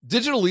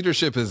Digital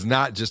leadership is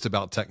not just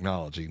about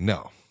technology.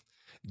 No.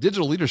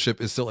 Digital leadership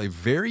is still a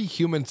very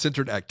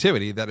human-centered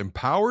activity that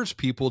empowers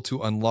people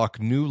to unlock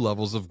new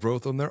levels of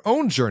growth on their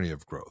own journey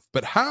of growth.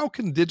 But how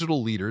can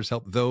digital leaders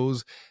help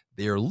those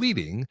they are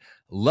leading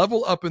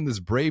level up in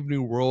this brave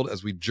new world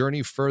as we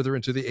journey further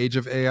into the age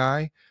of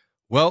AI?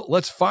 Well,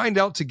 let's find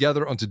out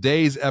together on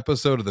today's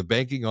episode of the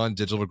Banking on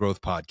Digital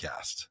Growth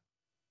podcast.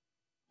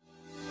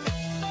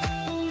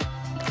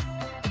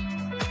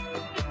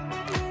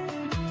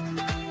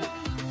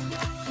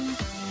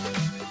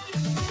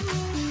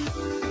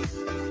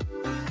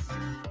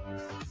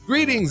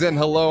 Greetings and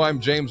hello,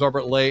 I'm James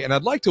Robert Lay, and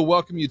I'd like to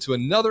welcome you to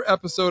another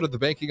episode of the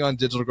Banking on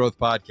Digital Growth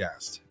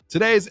podcast.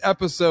 Today's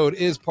episode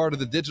is part of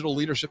the Digital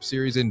Leadership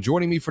Series, and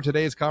joining me for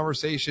today's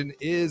conversation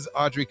is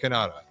Audrey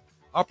Kanata,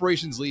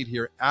 Operations Lead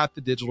here at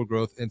the Digital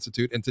Growth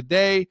Institute. And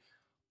today,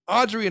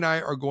 Audrey and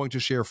I are going to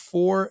share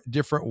 4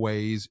 different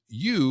ways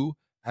you,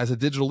 as a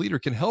digital leader,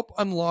 can help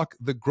unlock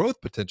the growth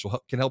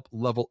potential, can help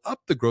level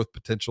up the growth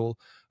potential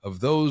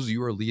of those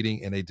you are leading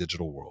in a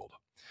digital world.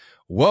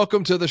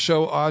 Welcome to the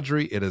show,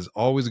 Audrey. It is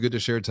always good to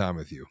share time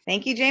with you.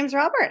 Thank you, James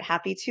Robert.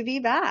 Happy to be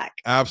back.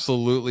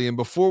 Absolutely. And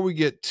before we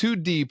get too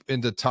deep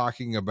into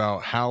talking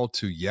about how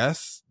to,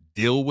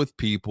 deal with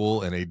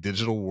people in a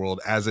digital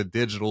world as a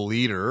digital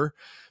leader,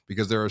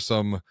 because there are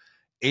some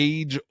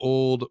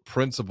age-old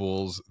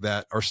principles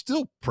that are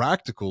still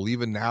practical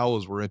even now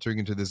as we're entering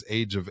into this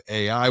age of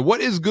AI.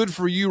 What is good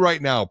for you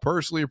right now,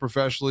 personally or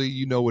professionally?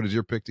 You know what is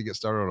your pick to get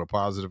started on a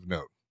positive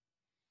note?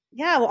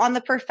 Yeah, well, on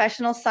the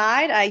professional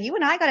side, you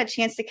and I got a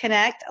chance to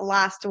connect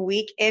last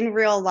week in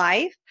real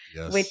life,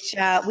 which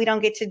we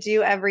don't get to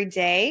do every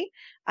day.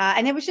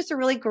 And it was just a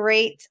really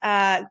great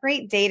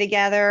day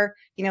together.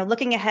 You know,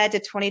 looking ahead to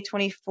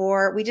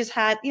 2024, we just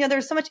had, there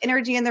was so much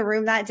energy in the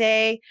room that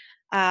day.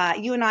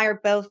 You and I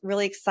are both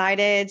really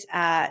excited.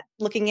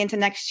 Looking into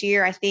next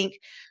year, I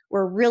think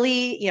we're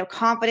really,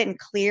 confident and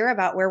clear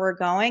about where we're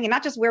going, and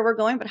not just where we're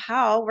going, but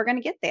how we're going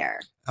to get there.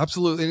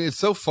 Absolutely. And it's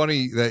so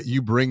funny that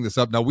you bring this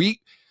up. Now,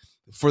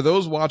 for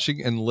those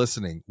watching and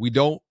listening, we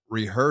don't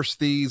rehearse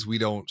these. We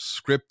don't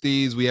script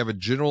these. We have a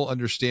general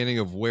understanding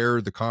of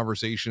where the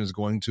conversation is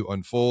going to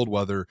unfold,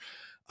 whether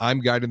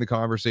I'm guiding the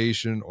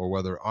conversation or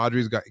whether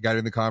Audrey's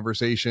guiding the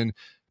conversation.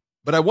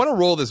 But I want to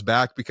roll this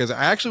back because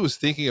I actually was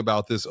thinking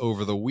about this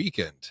over the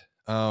weekend.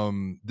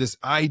 This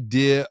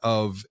idea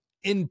of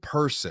in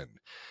person.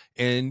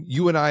 And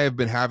you and I have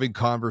been having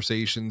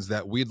conversations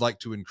that we'd like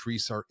to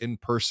increase our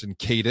in-person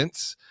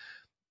cadence.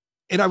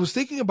 And I was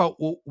thinking about,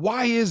 well,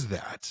 why is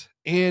that?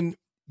 And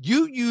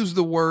you use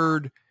the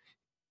word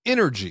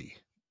energy.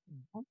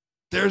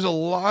 There's a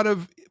lot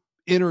of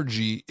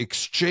energy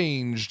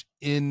exchanged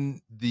in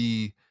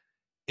the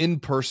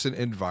in-person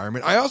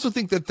environment. I also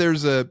think that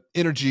there's a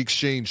energy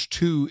exchange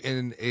too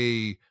in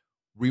a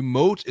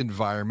remote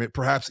environment,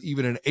 perhaps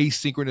even an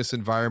asynchronous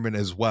environment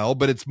as well,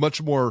 but it's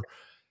much more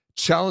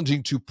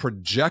challenging to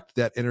project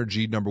that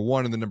energy, number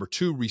one, and then number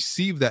two,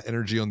 receive that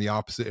energy on the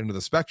opposite end of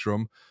the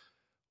spectrum.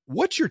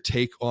 What's your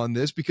take on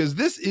this? Because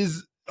this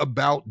is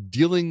about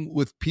dealing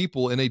with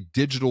people in a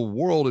digital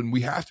world, and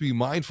we have to be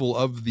mindful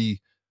of the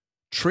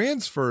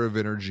transfer of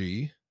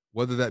energy,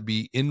 whether that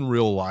be in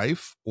real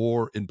life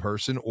or in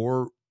person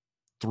or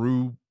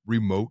through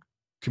remote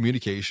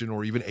communication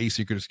or even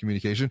asynchronous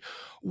communication.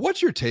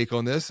 What's your take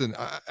on this? And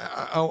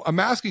I'm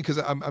asking because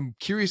I'm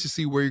curious to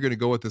see where you're going to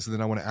go with this, and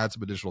then I want to add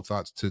some additional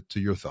thoughts to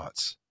your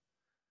thoughts.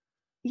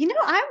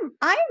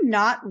 I'm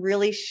not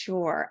really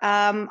sure.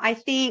 I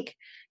think,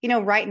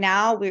 right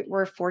now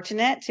we're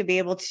fortunate to be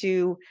able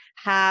to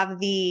have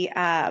the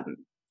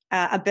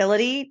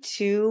ability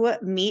to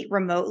meet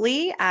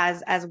remotely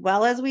as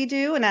well as we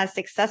do and as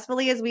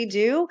successfully as we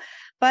do.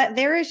 But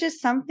there is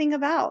just something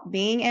about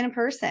being in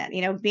person,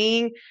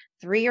 being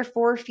 3 or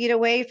 4 feet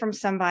away from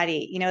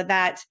somebody,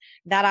 that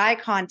eye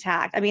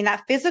contact. I mean,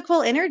 that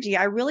physical energy.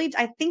 I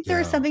think there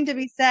is something to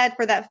be said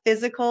for that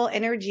physical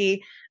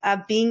energy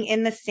of being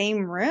in the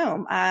same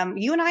room.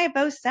 You and I have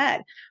both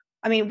said,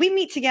 I mean, we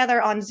meet together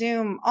on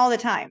Zoom all the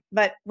time,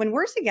 but when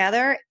we're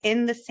together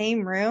in the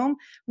same room,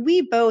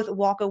 we both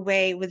walk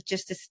away with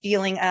just this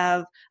feeling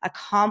of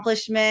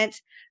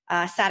accomplishment,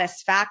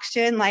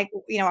 satisfaction, like,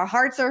 our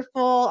hearts are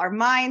full, our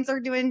minds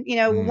are doing,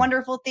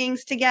 wonderful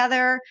things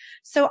together.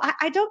 So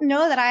I don't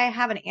know that I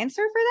have an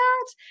answer for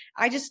that.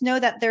 I just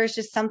know that there's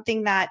just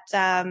something that,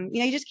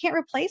 you just can't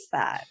replace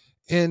that.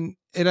 And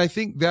I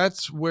think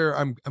that's where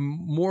I'm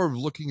more of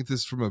looking at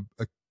this from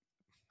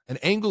an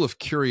angle of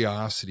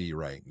curiosity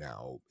right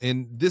now.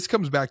 And this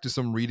comes back to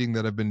some reading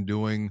that I've been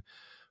doing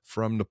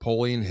from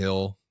Napoleon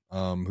Hill,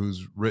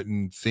 who's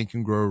written Think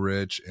and Grow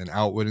Rich and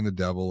Outwitting the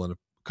Devil and a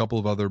couple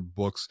of other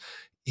books.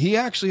 He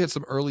actually had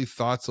some early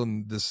thoughts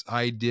on this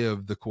idea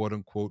of the quote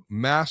unquote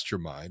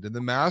mastermind. And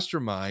the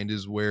mastermind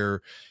is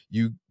where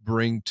you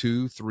bring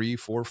 2, 3,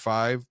 4,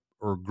 5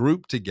 or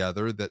group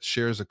together that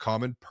shares a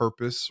common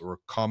purpose or a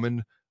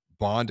common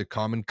bond, a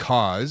common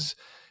cause.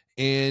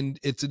 And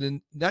it's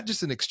not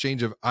just an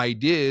exchange of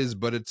ideas,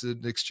 but it's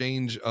an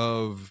exchange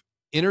of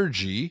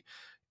energy.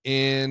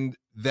 And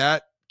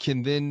that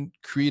can then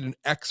create an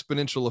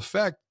exponential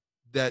effect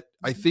that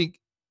I think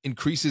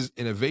increases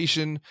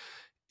innovation,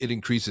 it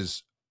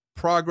increases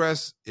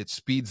progress, it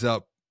speeds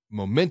up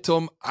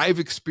momentum. I've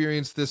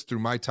experienced this through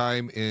my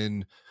time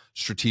in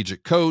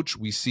strategic coach.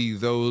 We see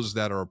those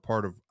that are a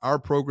part of our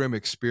program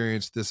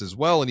experience this as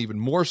well. And even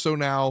more so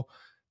now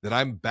that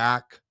I'm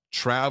back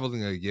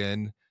traveling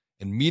again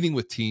and meeting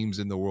with teams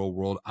in the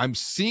world, I'm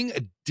seeing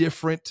a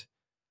different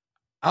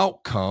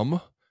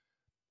outcome.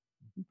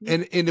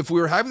 And if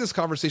we were having this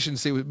conversation,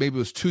 say maybe it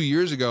was 2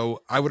 years ago,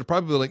 I would have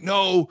probably been like,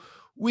 no,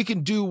 we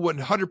can do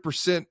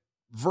 100%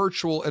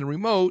 virtual and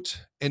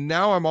remote. And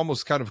now I'm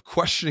almost kind of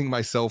questioning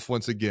myself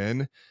once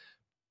again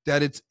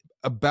that it's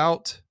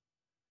about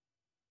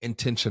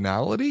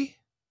intentionality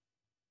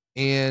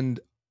and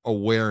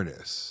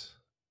awareness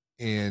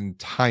and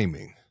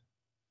timing.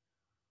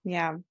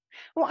 Yeah.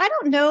 Well, I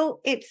don't know.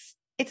 It's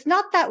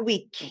not that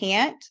we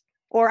can't,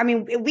 or I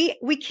mean,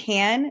 we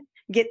can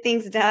get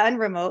things done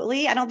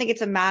remotely. I don't think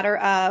it's a matter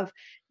of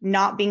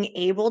not being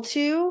able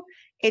to.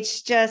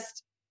 It's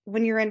just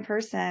when you're in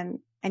person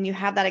and you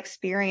have that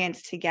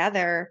experience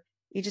together,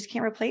 you just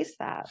can't replace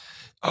that.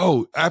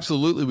 Oh,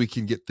 absolutely. We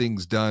can get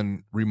things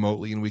done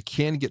remotely and we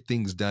can get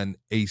things done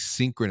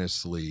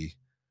asynchronously.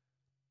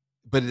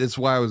 But it's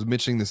why I was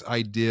mentioning this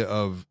idea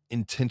of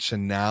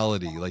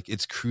intentionality. Like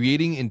it's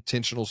creating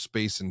intentional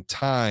space and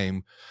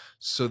time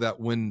so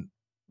that when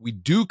we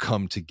do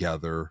come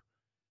together,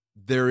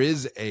 there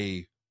is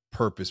a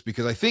purpose.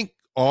 Because I think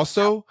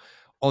also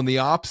on the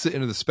opposite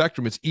end of the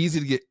spectrum, it's easy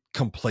to get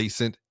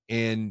complacent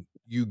and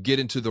you get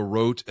into the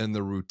rote and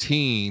the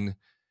routine,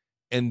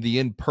 and the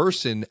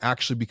in-person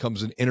actually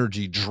becomes an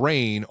energy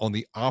drain on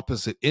the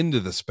opposite end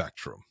of the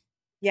spectrum.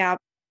 Yeah.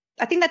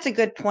 I think that's a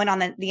good point on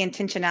the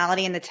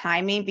intentionality and the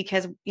timing,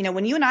 because,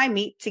 when you and I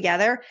meet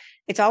together,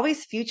 it's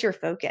always future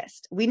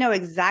focused. We know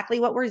exactly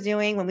what we're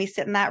doing when we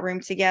sit in that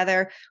room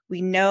together.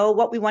 We know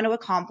what we want to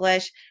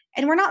accomplish,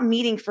 and we're not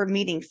meeting for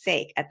meeting's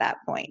sake at that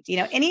point.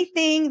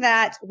 Anything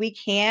that we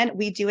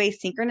do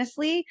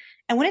asynchronously.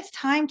 And when it's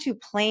time to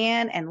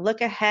plan and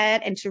look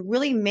ahead and to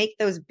really make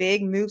those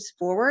big moves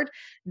forward,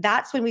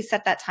 that's when we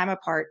set that time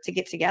apart to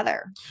get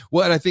together.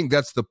 Well, and I think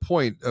that's the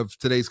point of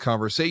today's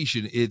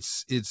conversation.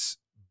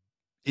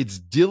 It's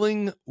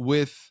dealing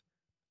with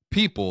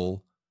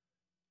people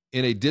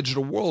in a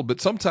digital world,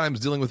 but sometimes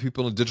dealing with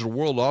people in a digital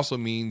world also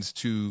means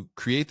to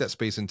create that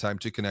space and time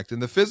to connect in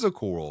the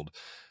physical world,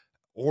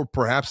 or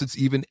perhaps it's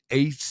even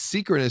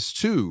asynchronous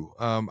too.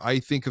 I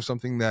think of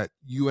something that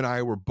you and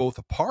I were both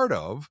a part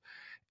of,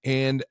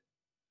 and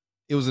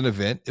it was an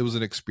event, it was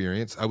an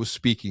experience. I was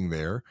speaking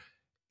there,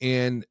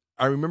 and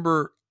I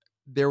remember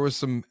there was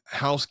some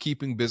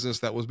housekeeping business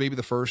that was maybe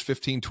the first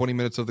 15, 20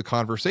 minutes of the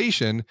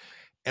conversation.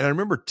 And I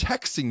remember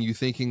texting you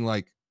thinking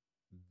like,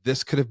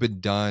 this could have been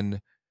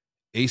done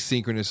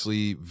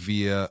asynchronously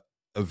via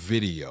a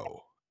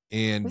video.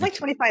 And It was like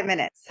 25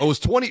 minutes. Oh, it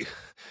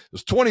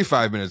was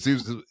 25 minutes.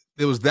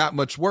 It was that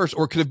much worse,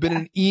 or it could have been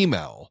an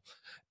email.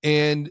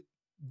 And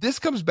this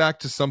comes back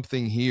to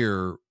something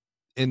here.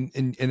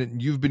 And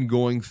you've been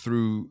going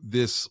through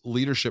this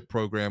leadership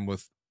program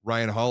with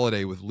Ryan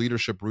Holiday, with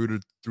leadership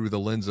rooted through the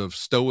lens of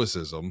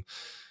stoicism.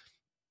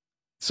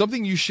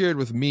 Something you shared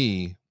with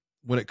me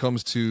when it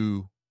comes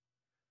to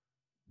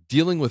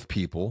dealing with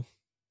people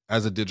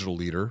as a digital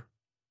leader,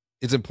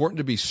 it's important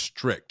to be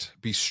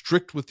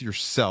strict with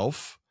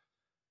yourself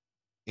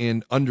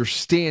and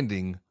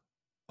understanding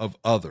of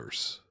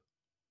others.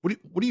 What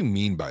do you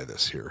mean by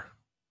this here?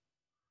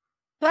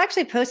 Well, I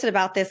actually posted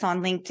about this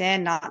on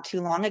LinkedIn not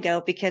too long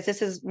ago, because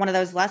this is one of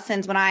those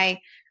lessons when I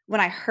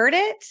heard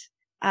it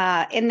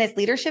in this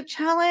leadership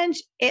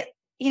challenge, it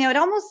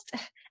almost,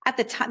 at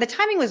the time, the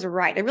timing was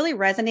right. It really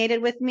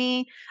resonated with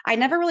me. I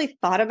never really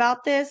thought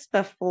about this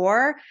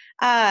before.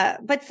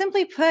 But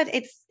simply put,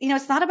 it's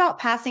not about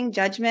passing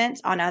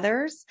judgment on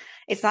others.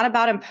 It's not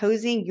about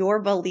imposing your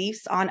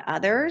beliefs on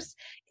others.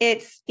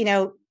 It's,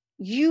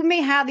 you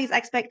may have these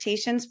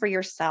expectations for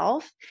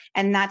yourself,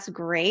 and that's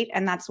great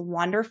and that's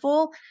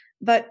wonderful,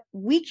 but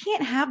we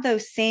can't have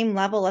those same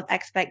level of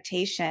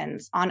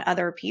expectations on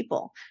other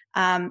people.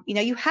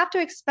 You have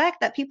to expect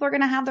that people are going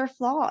to have their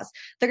flaws.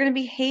 They're going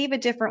to behave a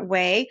different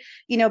way,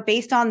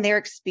 based on their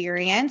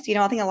experience.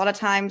 I think a lot of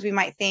times we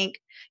might think,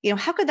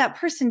 how could that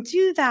person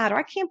do that? Or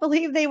I can't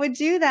believe they would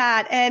do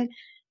that. And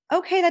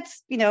okay,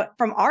 that's,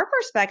 from our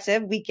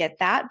perspective, we get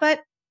that, but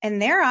in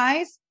their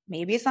eyes,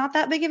 maybe it's not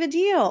that big of a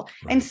deal.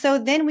 Right. And so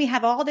then we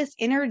have all this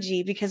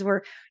energy because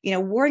we're,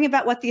 worrying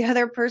about what the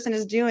other person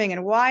is doing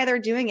and why they're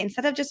doing it,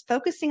 instead of just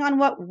focusing on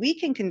what we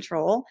can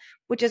control,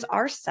 which is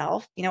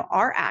ourself,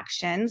 our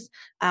actions,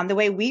 the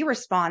way we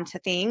respond to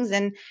things.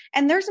 And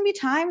there's going to be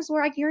times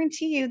where I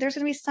guarantee you there's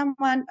going to be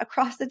someone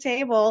across the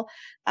table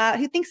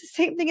who thinks the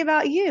same thing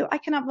about you. I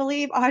cannot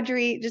believe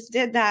Audrey just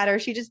did that, or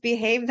she just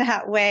behaved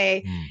that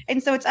way.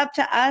 And so it's up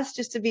to us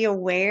just to be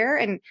aware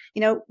and,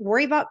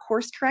 worry about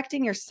course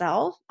correcting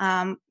yourself,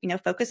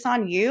 focus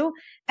on you,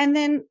 and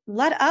then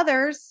let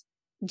others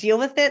deal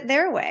with it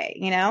their way.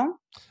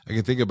 I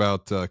can think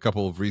about a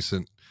couple of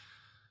recent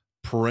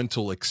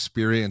parental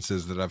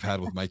experiences that I've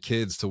had with my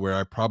kids to where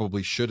I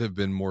probably should have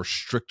been more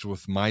strict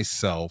with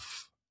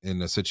myself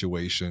in a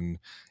situation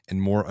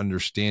and more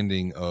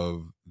understanding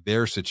of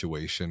their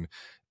situation.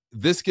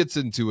 This gets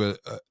into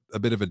a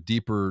bit of a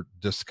deeper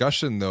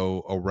discussion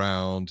though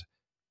around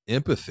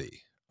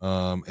empathy,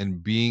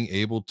 and being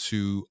able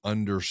to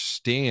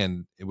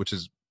understand, which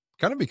has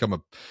kind of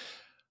become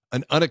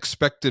an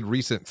unexpected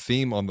recent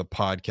theme on the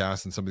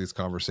podcast and some of these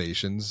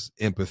conversations.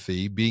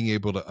 Empathy, being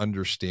able to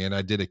understand.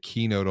 I did a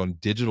keynote on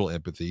digital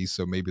empathy,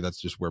 so maybe that's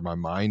just where my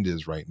mind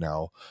is right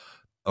now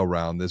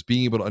around this,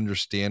 being able to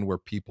understand where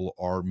people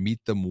are,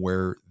 meet them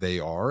where they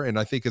are. And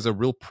I think as a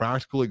real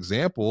practical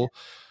example,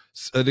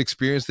 an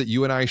experience that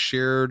you and I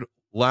shared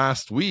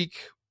last week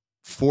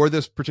for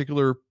this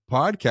particular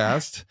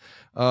podcast,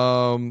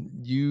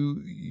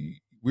 we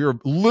were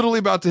literally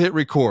about to hit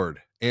record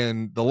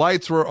and the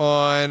lights were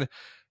on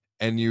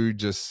and you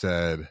just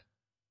said,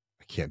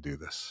 I can't do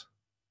this.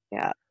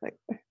 Yeah.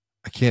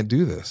 I can't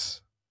do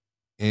this.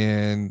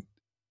 And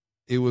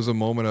it was a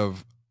moment of,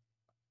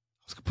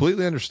 I was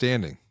completely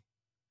understanding.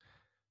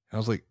 And I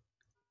was like,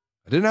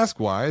 I didn't ask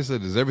why. I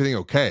said, is everything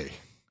okay?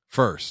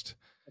 First,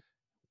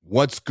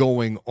 what's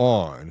going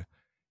on?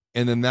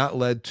 And then that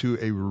led to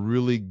a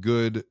really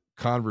good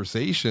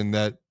conversation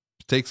that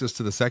takes us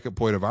to the second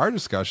point of our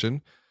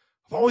discussion.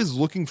 I'm always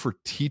looking for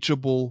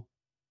teachable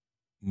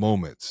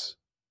moments,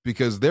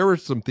 because there were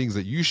some things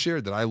that you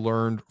shared that I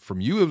learned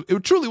from you.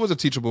 It truly was a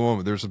teachable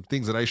moment. There's some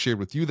things that I shared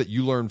with you that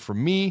you learned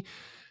from me.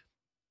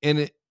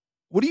 And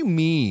what do you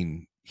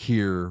mean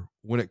here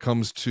when it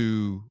comes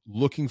to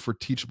looking for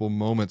teachable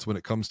moments, when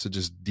it comes to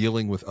just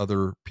dealing with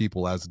other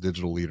people as a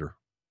digital leader?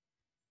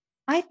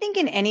 I think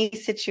in any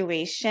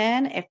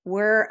situation, if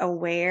we're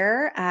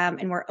aware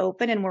and we're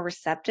open and we're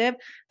receptive,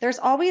 there's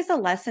always a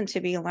lesson to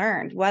be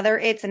learned, whether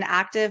it's an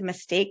active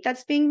mistake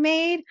that's being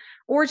made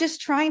or just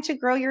trying to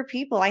grow your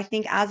people. I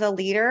think as a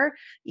leader,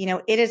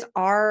 it is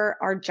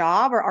our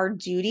job or our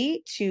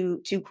duty to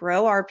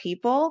grow our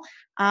people.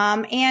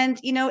 And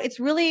it's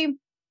really,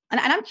 and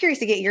I'm curious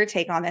to get your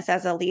take on this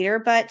as a leader,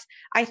 but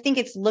I think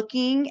it's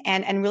looking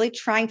and really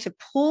trying to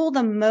pull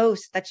the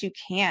most that you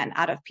can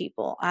out of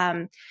people.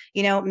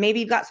 Maybe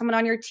you've got someone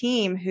on your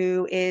team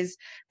who is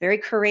very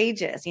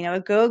courageous, a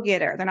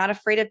go-getter. They're not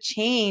afraid of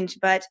change,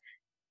 but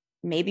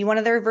maybe one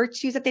of their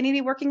virtues that they need to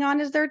be working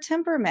on is their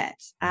temperament.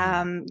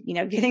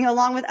 Getting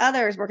along with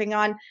others, working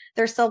on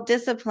their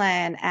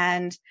self-discipline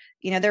and,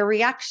 their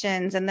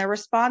reactions and their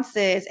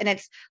responses. And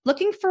it's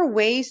looking for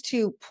ways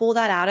to pull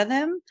that out of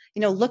them,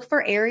 look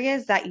for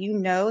areas that,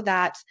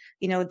 that,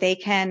 they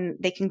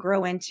can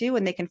grow into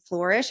and they can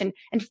flourish and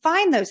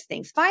find those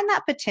things, find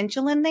that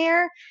potential in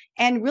there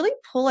and really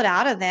pull it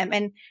out of them.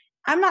 And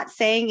I'm not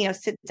saying,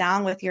 sit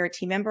down with your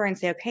team member and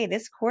say, okay,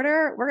 this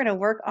quarter, we're going to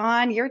work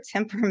on your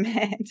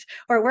temperament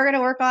or we're going to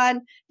work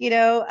on,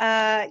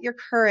 your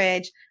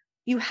courage.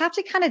 You have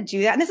to kind of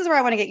do that. And this is where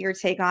I want to get your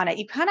take on it.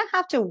 You kind of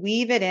have to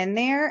weave it in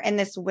there in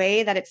this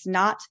way that it's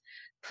not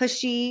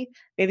pushy.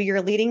 Maybe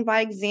you're leading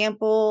by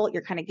example.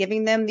 You're kind of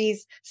giving them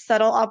these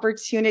subtle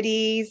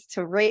opportunities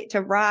to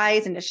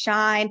rise and to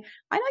shine.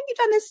 I know you've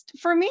done this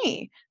for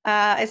me,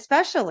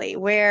 especially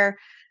where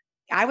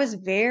I was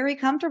very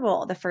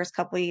comfortable the first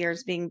couple of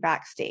years being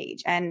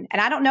backstage. And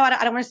I don't know, I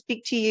don't want to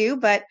speak to you,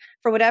 but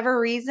for whatever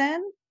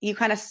reason, you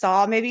kind of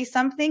saw maybe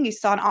something, you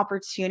saw an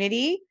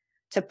opportunity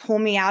to pull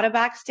me out of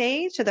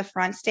backstage to the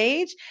front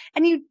stage.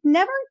 And you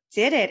never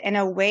did it in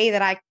a way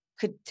that I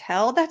could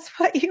tell that's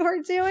what you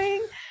were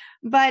doing.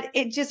 But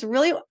it just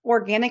really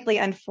organically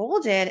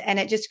unfolded and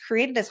it just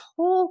created this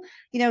whole,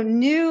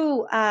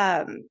 new,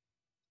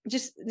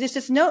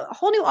 just no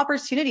whole new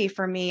opportunity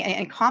for me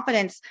and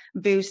confidence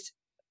boost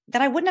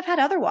that I wouldn't have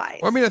had otherwise.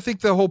 Well, I mean, I think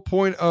the whole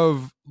point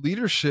of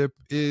leadership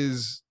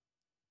is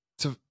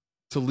to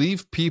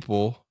leave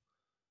people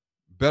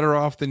better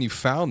off than you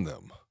found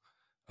them,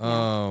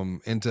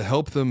 and to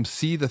help them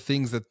see the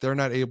things that they're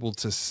not able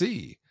to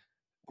see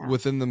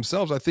within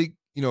themselves. I think,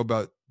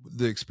 about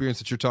the experience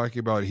that you're talking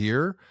about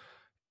here.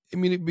 I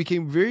mean, it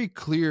became very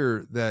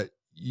clear that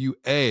you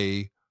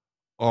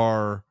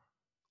are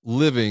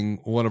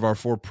living one of our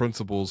 4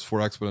 principles for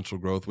exponential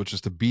growth, which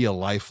is to be a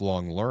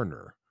lifelong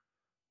learner,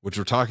 which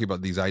we're talking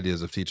about these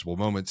ideas of teachable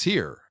moments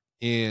here.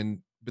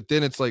 But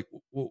then it's like,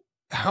 well,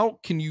 how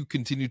can you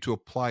continue to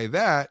apply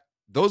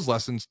those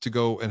lessons to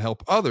go and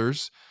help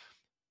others?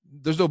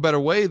 There's no better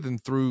way than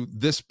through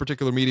this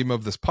particular medium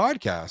of this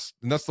podcast.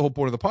 And that's the whole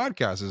point of the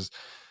podcast is,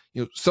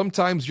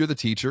 sometimes you're the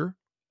teacher,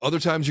 other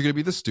times you're going to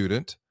be the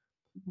student,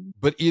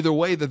 but either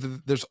way,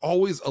 there's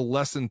always a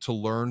lesson to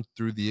learn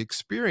through the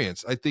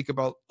experience. I think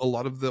about a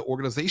lot of the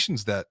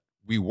organizations that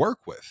we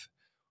work with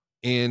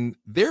and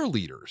their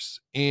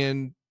leaders,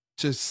 and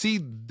to see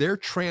their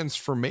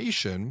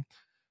transformation.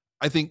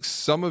 I think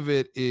some of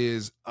it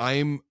is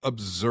I'm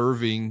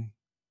observing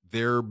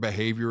their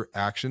behavior,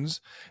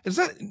 actions. It's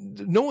not,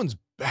 no one's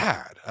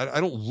bad. I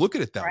don't look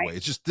at it that way.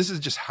 It's just, this is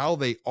just how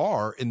they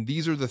are. And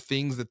these are the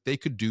things that they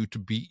could do to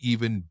be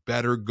even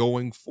better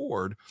going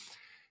forward.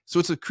 So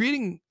it's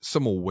creating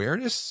some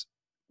awareness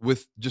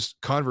with just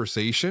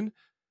conversation,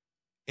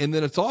 And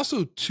then it's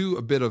also too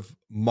a bit of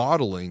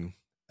modeling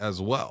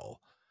as well.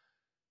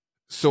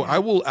 So I Yeah.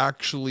 will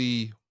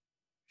actually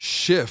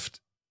shift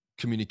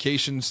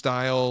communication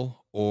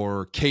style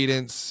or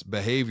cadence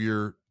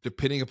behavior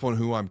depending upon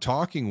who I'm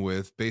talking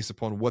with based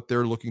upon what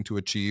they're looking to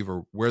achieve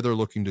or where they're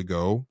looking to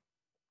go.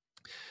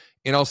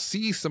 And I'll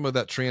see some of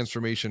that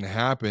transformation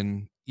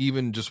happen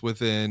even just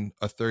within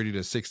a 30 to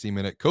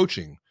 60-minute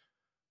coaching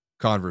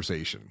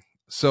conversation.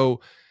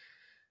 So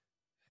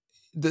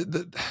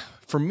the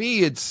for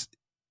me it's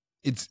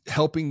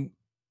helping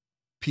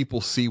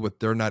people see what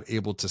they're not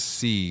able to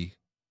see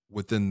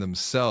within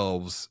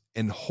themselves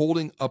and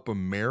holding up a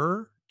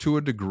mirror to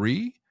a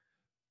degree,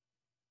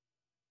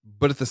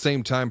 but at the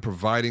same time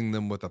providing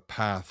them with a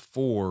path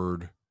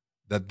forward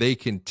that they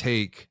can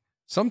take,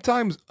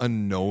 sometimes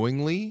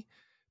unknowingly,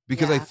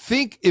 because I Yeah.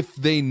 think if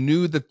they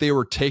knew that they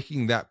were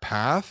taking that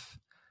path,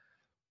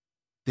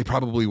 they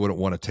probably wouldn't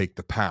want to take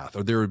the path,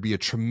 or there would be a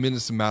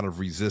tremendous amount of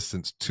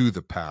resistance to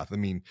the path. I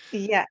mean,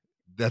 Yeah.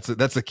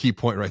 that's a key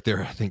point right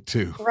there, I think,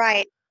 too.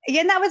 Right.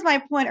 Yeah, and that was my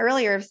point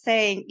earlier of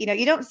saying,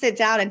 you don't sit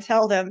down and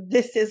tell them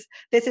this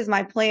is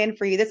my plan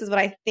for you. This is what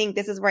I think.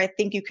 This is where I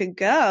think you could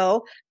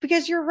go,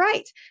 because you're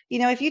right.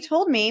 If you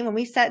told me when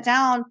we sat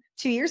down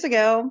 2 years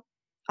ago,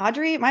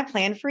 Audrey, my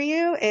plan for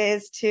you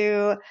is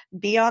to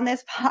be on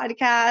this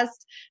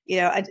podcast,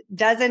 a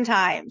dozen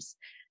times.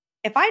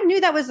 If I knew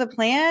that was the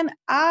plan,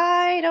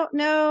 I don't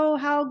know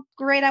how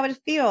great I would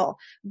feel.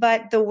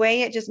 But the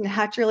way it just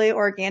naturally,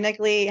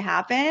 organically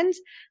happened,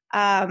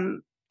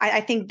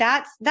 I think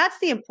that's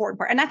the important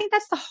part. And I think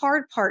that's the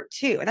hard part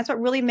too. And that's what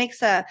really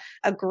makes a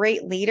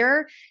great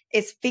leader,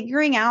 is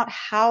figuring out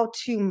how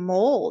to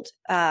mold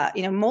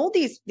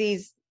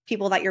these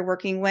people that you're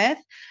working with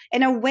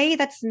in a way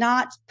that's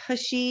not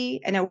pushy,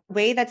 in a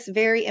way that's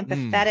very Mm,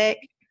 empathetic,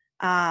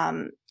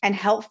 and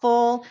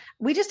helpful.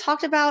 We just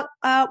talked about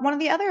one of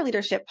the other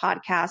leadership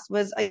podcasts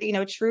was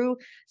a true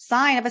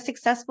sign of a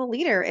successful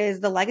leader is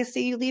the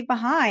legacy you leave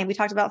behind. We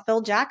talked about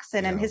Phil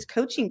Jackson and yeah. his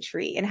coaching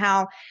tree, and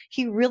how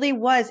he really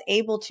was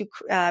able to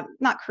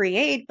not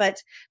create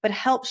but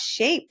help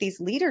shape these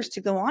leaders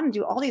to go on and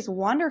do all these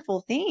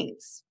wonderful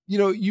things.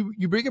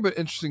 You bring up an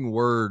interesting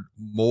word,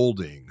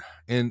 molding,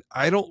 and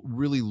I don't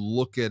really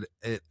look at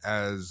it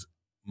as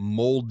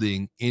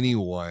molding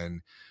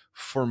anyone.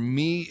 For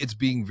me, it's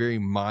being very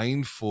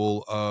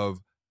mindful of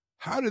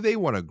how do they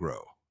want to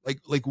grow,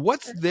 like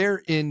what's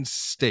their end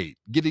state,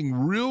 getting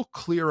real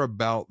clear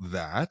about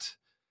that.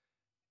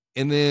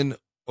 And then,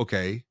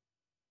 okay,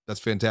 that's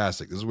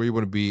fantastic, this is where you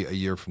want to be a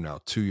year from now,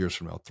 2 years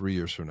from now, 3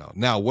 years from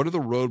now. What are the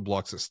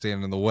roadblocks that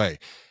stand in the way?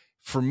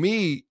 For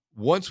me,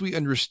 once we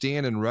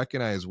understand and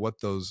recognize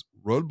what those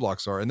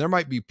roadblocks are, and there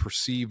might be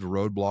perceived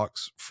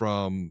roadblocks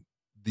from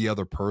the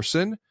other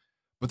person,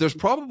 but there's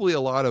probably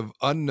a lot of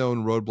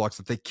unknown roadblocks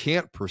that they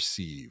can't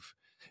perceive.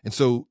 And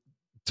so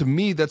to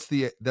me, that's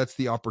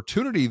the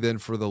opportunity then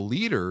for the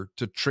leader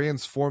to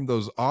transform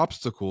those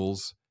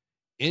obstacles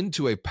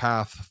into a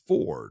path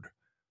forward,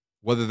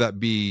 whether that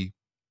be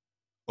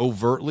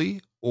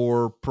overtly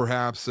or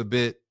perhaps a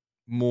bit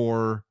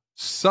more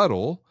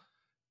subtle.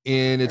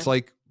 And it's Sure.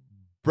 like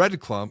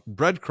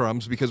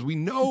breadcrumbs, because we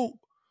know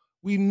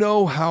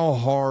how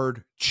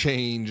hard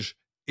change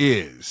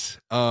is.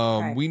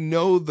 Right. We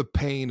know the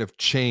pain of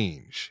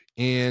change,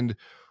 and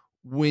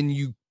when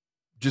you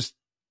just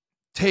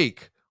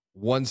take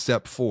one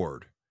step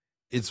forward,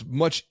 it's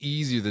much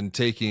easier than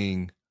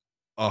taking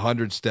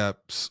 100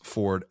 steps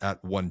forward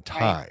at one Right.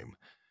 time.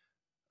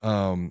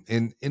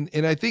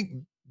 And I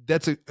think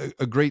that's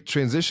a great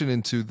transition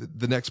into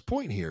the next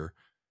point here.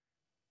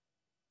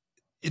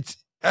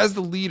 It's, as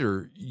the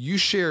leader, you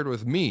shared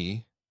with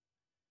me,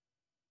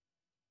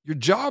 your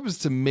job is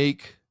to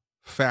make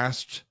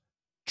fast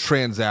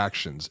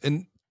transactions.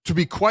 And to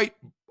be quite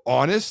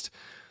honest,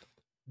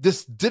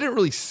 this didn't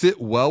really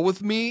sit well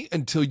with me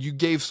until you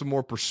gave some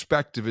more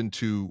perspective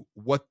into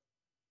what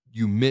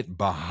you meant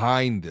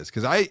behind this.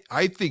 Because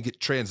I think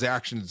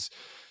transactions,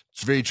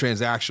 it's very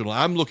transactional.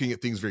 I'm looking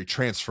at things very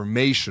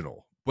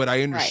transformational, but I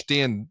Right.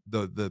 understand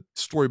the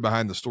story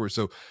behind the story.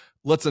 So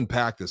let's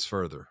unpack this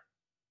further.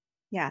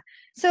 Yeah.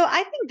 So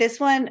I think this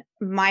one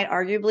might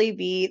arguably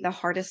be the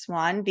hardest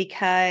one,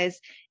 because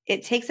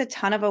it takes a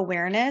ton of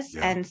awareness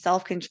Yeah. and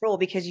self-control,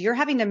 because you're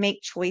having to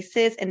make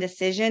choices and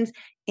decisions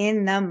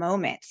in the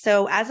moment.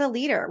 So as a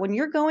leader, when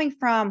you're going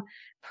from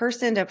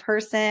person to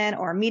person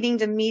or meeting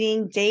to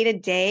meeting, day to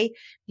day,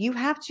 you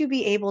have to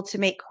be able to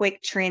make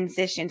quick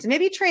transitions.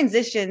 Maybe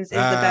transitions is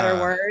the better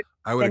Ah, word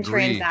I would than agree.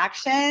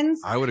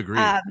 transactions. I would agree.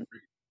 Um,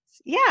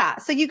 yeah.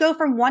 So you go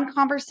from one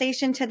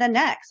conversation to the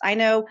next. I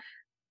know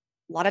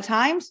a lot of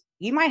times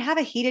you might have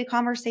a heated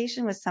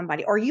conversation with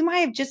somebody, or you might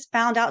have just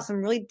found out some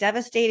really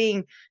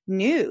devastating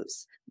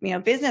news,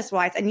 business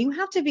wise, and you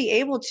have to be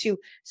able to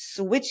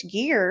switch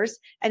gears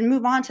and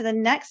move on to the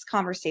next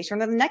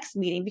conversation or the next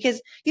meeting,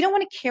 because you don't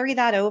want to carry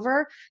that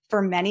over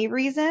for many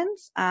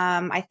reasons.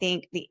 I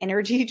think the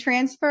energy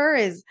transfer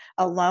is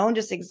alone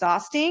just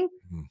exhausting.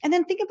 Mhm. And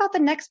then think about the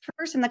next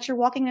person that you're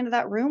walking into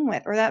that room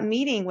with or that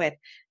meeting with.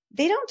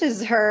 they don't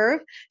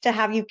deserve to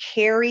have you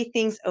carry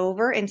things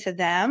over into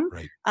them.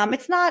 Right.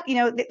 It's not,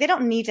 they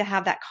don't need to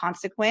have that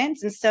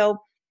consequence. And so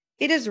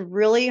it is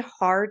really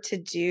hard to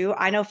do.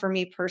 I know for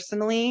me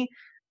personally,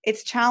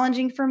 it's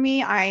challenging for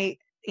me.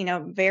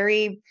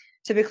 Very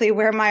typically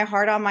wear my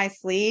heart on my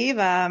sleeve.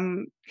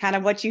 Kind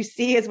of what you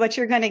see is what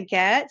you're going to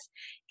get.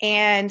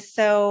 And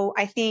so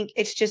I think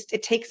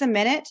it takes a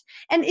minute.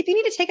 And if you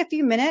need to take a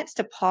few minutes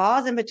to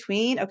pause in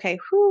between, okay,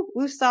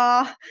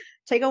 woosah,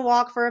 take a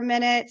walk for a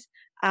minute,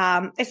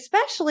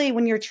 especially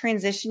when you're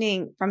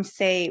transitioning from,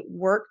 say,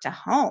 work to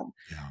home.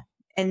 Yeah.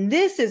 And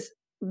this is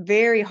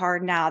very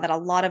hard now that a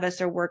lot of us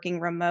are working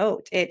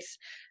remote. It's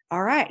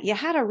all right, you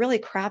had a really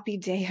crappy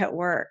day at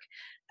work.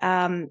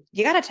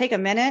 You got to take a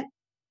minute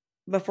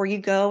before you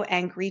go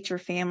and greet your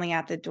family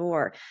at the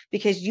door,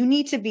 because you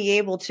need to be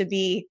able to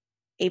be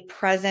a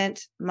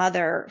present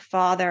mother,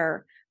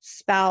 father,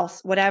 spouse,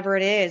 whatever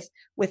it is,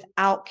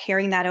 without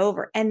carrying that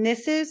over. And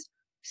this is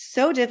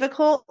so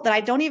difficult that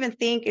I don't even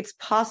think it's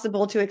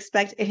possible to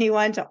expect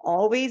anyone to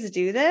always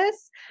do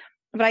this.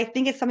 But I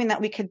think it's something that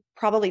we could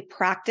probably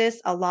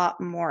practice a lot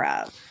more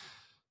of.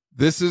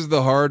 This is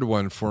the hard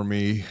one for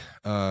me,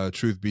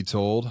 truth be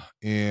told.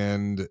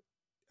 And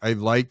I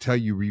liked how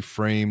you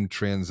reframed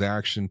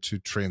transaction to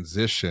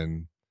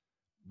transition.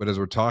 But as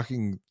we're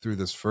talking through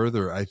this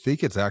further, I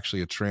think it's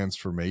actually a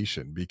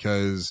transformation,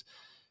 because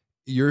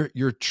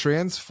you're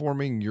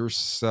transforming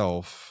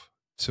yourself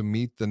to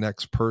meet the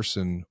next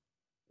person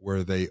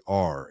where they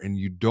are. And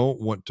you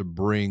don't want to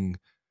bring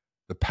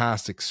the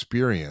past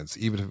experience,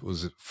 even if it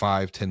was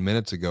 5-10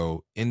 minutes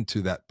ago,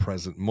 into that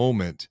present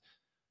moment.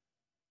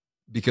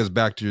 Because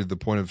back to the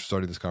point of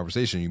starting this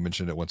conversation, you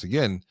mentioned it once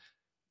again,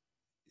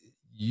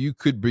 you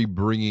could be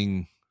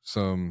bringing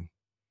some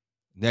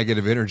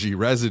negative energy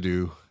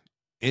residue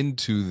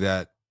into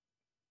that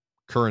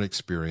current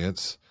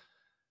experience.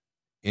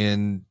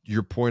 And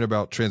your point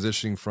about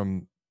transitioning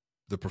from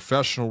the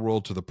professional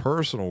world to the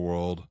personal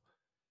world,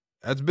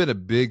 that's been a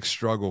big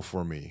struggle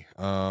for me.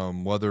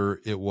 Whether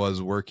it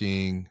was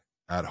working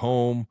at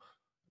home,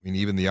 I mean,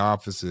 even the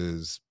office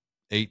is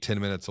 8-10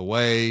 minutes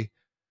away.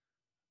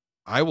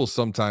 I will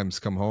sometimes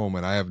come home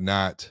and I have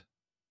not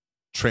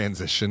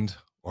transitioned,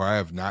 or I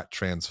have not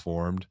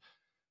transformed.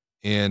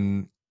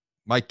 And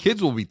my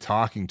kids will be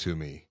talking to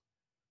me.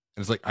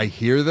 And it's like I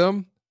hear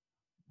them,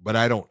 but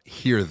I don't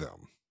hear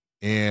them.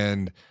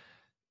 And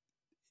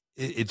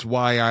it's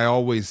why I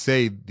always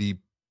say the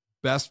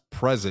best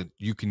present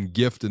you can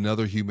gift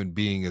another human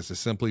being is to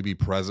simply be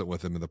present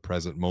with them in the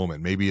present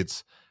moment. Maybe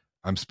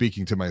I'm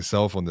speaking to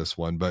myself on this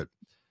one, but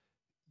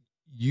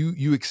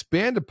you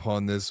expand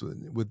upon this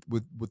with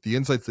the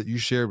insights that you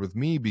shared with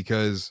me,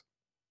 because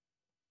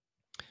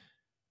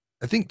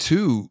I think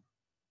too,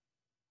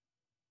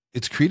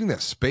 it's creating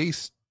that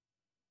space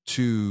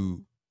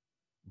to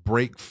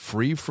break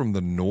free from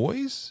the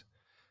noise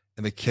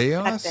and the That's it.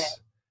 chaos.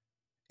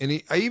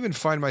 And I even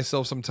find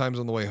myself sometimes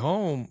on the way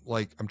home,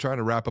 like I'm trying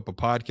to wrap up a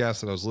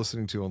podcast that I was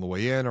listening to on the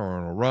way in or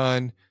on a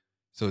run.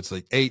 So it's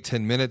like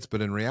 8-10 minutes,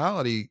 but in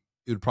reality,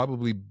 it would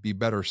probably be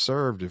better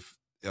served if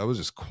I was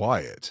just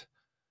quiet,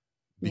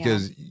 Yeah.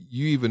 because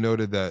you even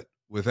noted that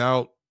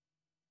without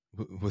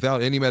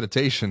any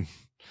meditation,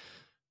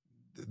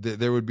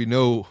 there would be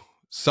no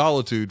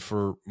solitude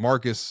for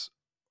Marcus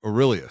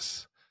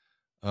Aurelius.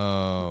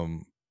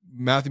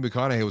 Matthew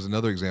McConaughey was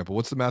another example.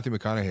 What's the Matthew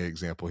McConaughey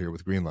example here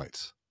with green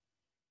lights?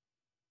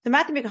 So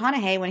Matthew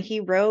McConaughey, when he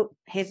wrote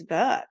his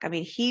book, I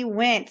mean, he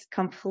went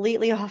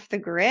completely off the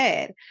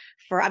grid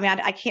for, I mean,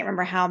 I can't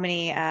remember how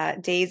many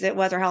days it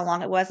was or how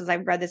long it was, as I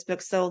read this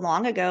book so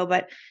long ago.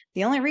 But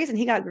the only reason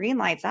he got green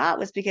lights out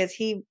was because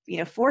he,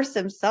 forced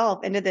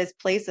himself into this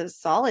place of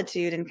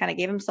solitude and kind of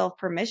gave himself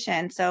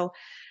permission. So,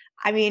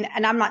 I mean,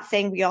 and I'm not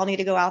saying we all need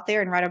to go out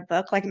there and write a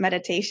book like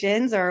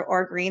Meditations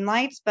or Green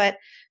Lights, but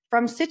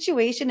from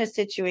situation to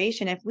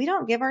situation, if we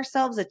don't give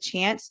ourselves a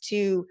chance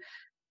to,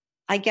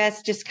 I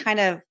guess, just kind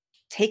of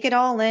take it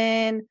all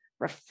in,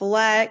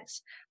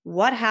 reflect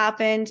what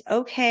happened,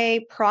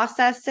 okay,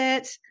 process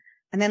it,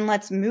 and then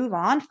let's move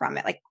on from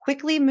it. Like,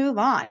 quickly move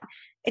on.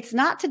 It's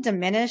not to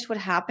diminish what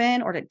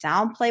happened or to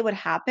downplay what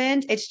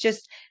happened. It's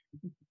just,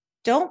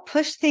 don't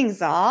push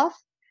things off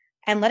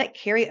and let it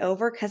carry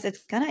over, because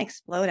it's going to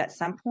explode at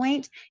some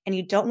point, and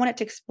you don't want it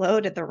to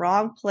explode at the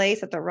wrong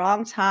place at the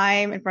wrong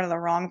time in front of the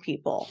wrong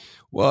people.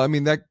 Well, I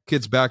mean, that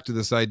gets back to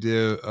this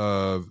idea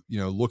of,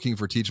 looking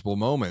for teachable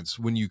moments.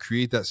 When you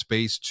create that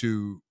space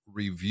to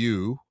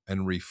review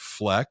and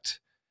reflect,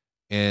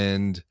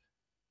 and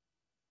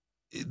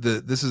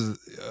this is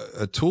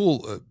a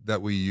tool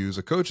that we use,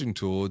 a coaching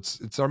tool.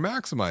 It's our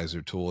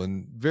maximizer tool.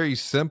 And very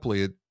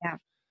simply, it Yeah.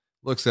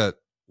 looks at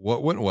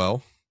what went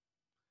well,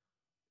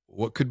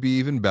 what could be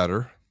even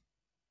better,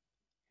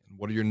 and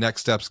what are your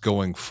next steps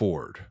going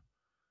forward.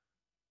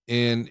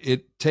 And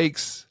it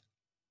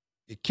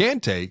can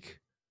take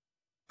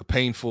a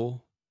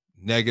painful,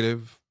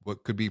 negative,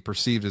 what could be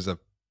perceived as a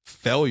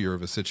failure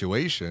of a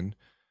situation.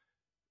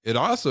 It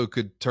also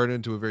could turn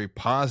into a very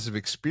positive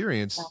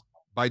experience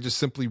by just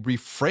simply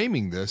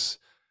reframing this.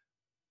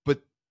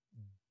 But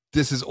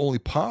this is only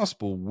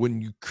possible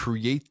when you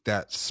create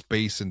that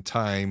space and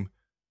time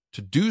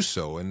to do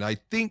so. And I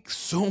think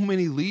so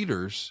many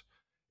leaders,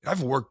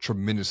 I've worked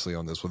tremendously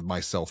on this with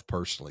myself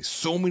personally.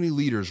 So many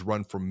leaders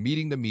run from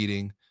meeting to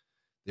meeting,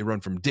 they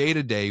run from day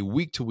to day,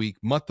 week to week,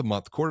 month to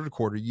month, quarter to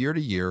quarter, year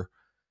to year,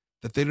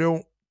 that they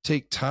don't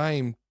take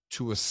time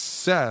to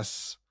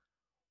assess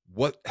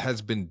what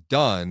has been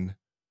done,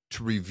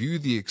 to review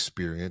the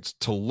experience,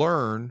 to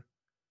learn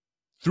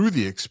through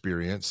the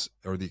experience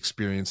or the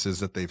experiences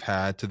that they've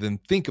had, to then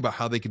think about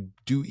how they could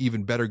do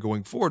even better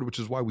going forward, which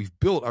is why we've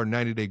built our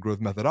 90-day growth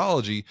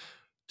methodology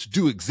to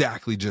do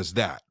exactly just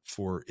that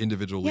for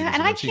individual Yeah, leaders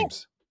and in their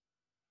teams.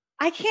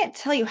 I can't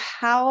tell you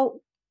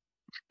how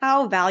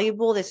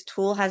valuable this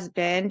tool has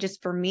been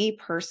just for me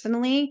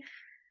personally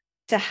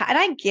and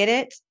I get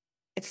it.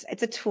 It's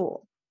a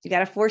tool. You got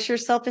to force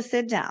yourself to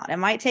sit down. It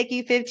might take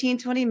you 15,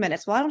 20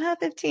 minutes. Well, I don't have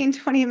 15,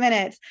 20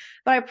 minutes,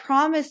 but I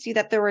promise you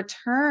that the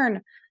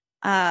return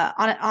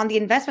on the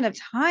investment of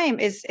time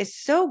is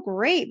so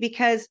great,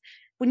 because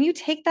when you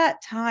take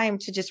that time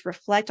to just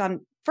reflect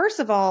on, first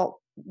of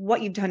all,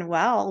 what you've done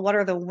well, what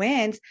are the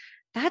wins,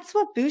 that's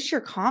what boosts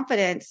your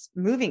confidence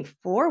moving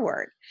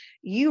forward.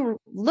 You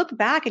look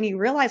back and you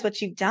realize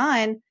what you've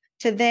done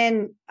to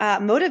then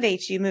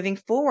motivate you moving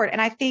forward. And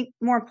I think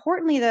more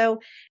importantly, though,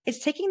 it's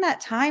taking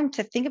that time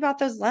to think about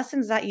those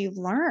lessons that you've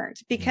learned,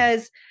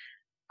 because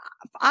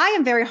I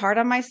am very hard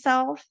on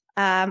myself.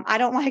 I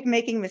don't like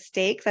making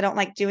mistakes. I don't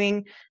like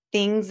doing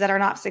things that are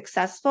not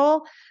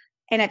successful,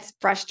 and it's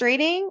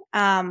frustrating.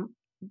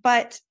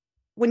 But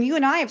when you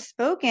and I have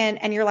spoken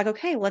and you're like,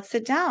 okay, let's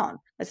sit down,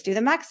 let's do the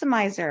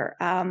maximizer.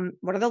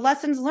 What are the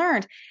lessons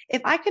learned?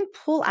 If I can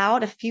pull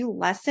out a few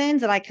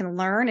lessons that I can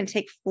learn and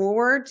take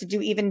forward to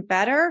do even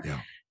better,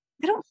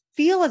 I don't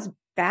feel as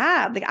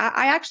bad. Like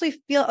I actually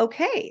feel,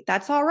 okay,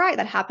 that's all right.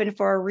 That happened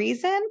for a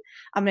reason.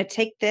 I'm going to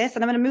take this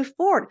and I'm going to move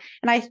forward.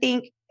 And I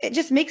think it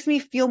just makes me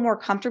feel more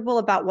comfortable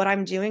about what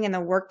I'm doing and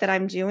the work that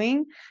I'm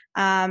doing,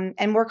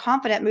 and more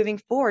confident moving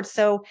forward.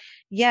 So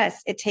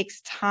yes, it takes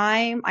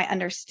time. I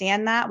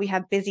understand that we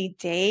have busy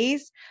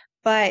days,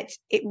 but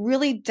it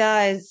really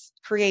does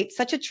create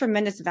such a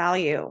tremendous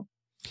value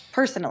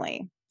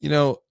personally. You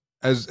know,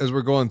 as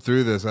we're going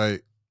through this,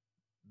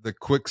 the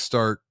quick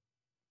start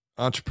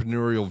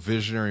entrepreneurial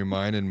visionary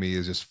mind in me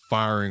is just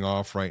firing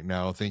off right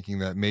now, thinking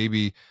that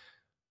maybe,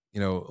 a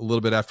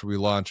little bit after we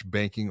launch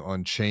Banking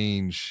on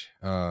Change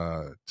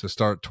to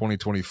start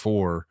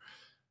 2024,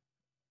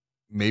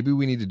 maybe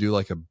we need to do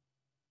like a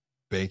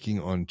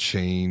Banking on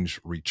Change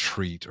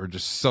retreat, or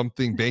just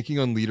something, Banking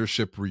on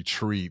Leadership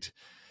retreat,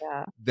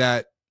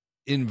 that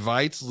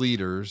invites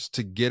leaders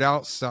to get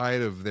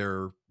outside of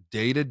their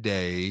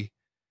day-to-day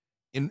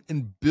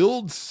and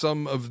build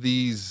some of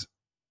these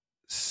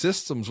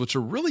systems, which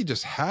are really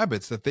just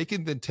habits that they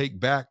can then take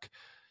back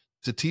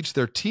to teach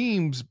their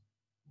teams.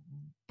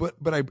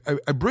 But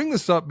I bring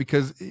this up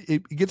because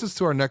it gets us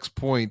to our next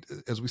point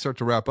as we start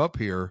to wrap up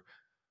here.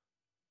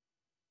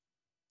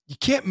 You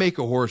can't make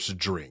a horse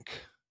drink.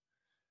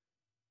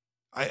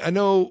 I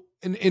know,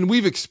 and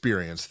we've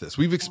experienced this.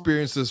 We've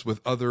experienced this with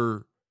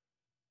other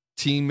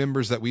team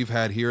members that we've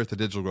had here at the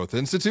Digital Growth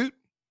Institute.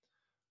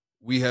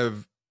 We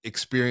have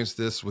experienced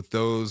this with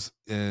those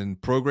in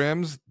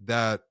programs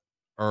that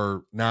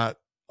are not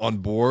on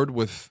board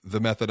with the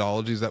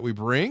methodologies that we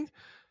bring.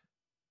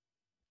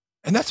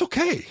 And that's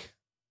okay.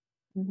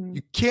 Mm-hmm.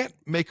 You can't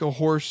make a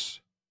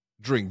horse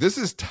drink. This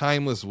is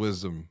timeless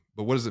wisdom,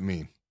 but what does it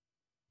mean?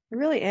 It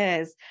really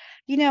is.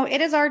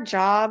 It is our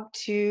job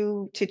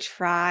to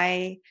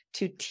try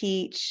to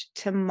teach,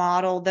 to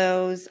model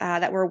those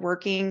that we're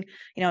working,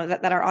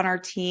 that are on our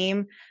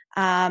team.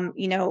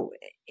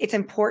 It's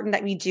important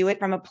that we do it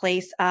from a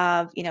place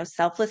of,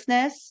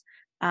 selflessness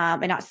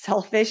and not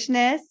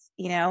selfishness.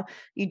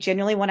 You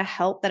genuinely want to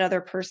help that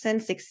other person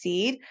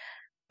succeed.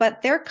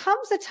 But there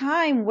comes a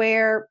time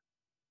where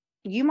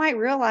you might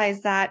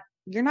realize that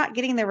you're not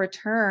getting the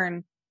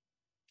return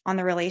on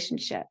the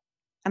relationship.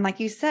 And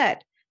like you said,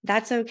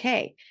 that's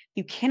okay.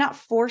 You cannot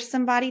force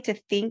somebody to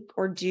think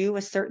or do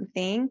a certain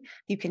thing.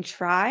 You can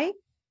try.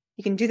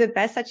 You can do the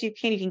best that you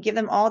can. You can give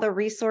them all the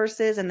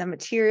resources and the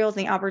materials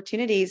and the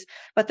opportunities.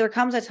 But there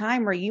comes a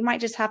time where you might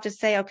just have to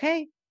say,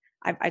 okay,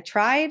 I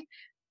tried.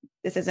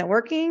 This isn't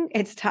working.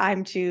 It's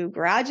time to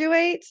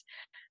graduate,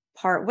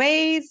 part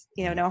ways,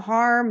 no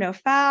harm, no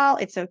foul.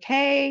 It's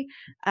okay.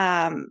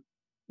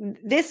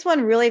 This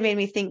one really made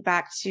me think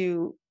back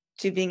to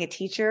being a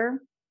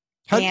teacher.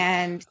 How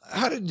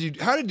did you,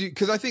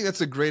 because I think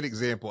that's a great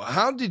example.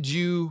 How did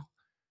you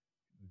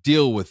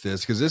deal with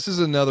this? Because this is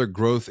another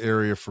growth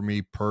area for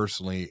me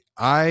personally.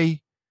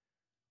 I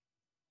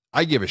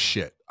give a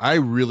shit. I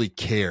really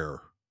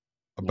care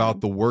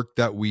about the work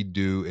that we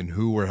do and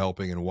who we're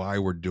helping and why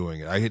we're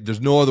doing it.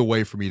 There's no other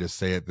way for me to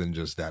say it than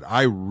just that.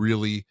 I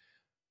really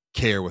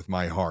care with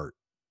my heart.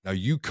 Now,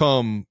 you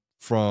come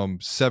from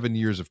 7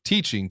 years of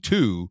teaching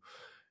too,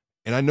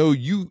 and I know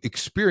you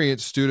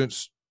experienced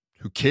students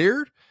who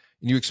cared,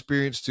 and you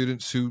experienced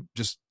students who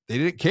just, they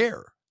didn't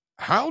care.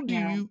 How do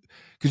you,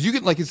 because you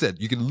can, like you said,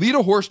 you can lead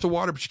a horse to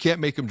water, but you can't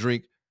make them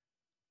drink.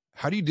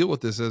 how do you deal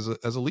with this as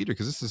a leader?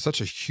 Because this is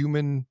such a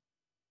human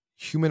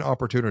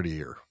opportunity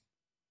here.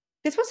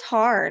 This was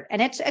hard, and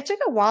it took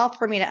a while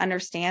for me to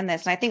understand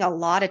this. And I think a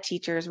lot of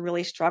teachers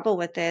really struggle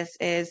with this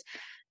is,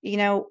 you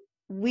know,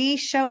 we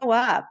show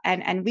up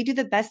and we do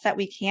the best that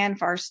we can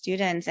for our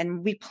students,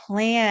 and we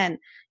plan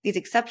these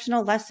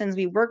exceptional lessons.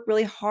 We work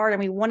really hard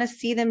and we want to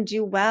see them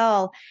do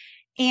well.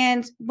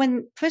 And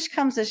when push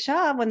comes to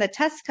shove, when the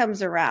test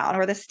comes around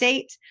or the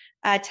state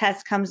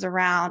test comes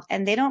around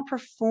and they don't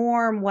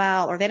perform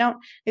well, or they don't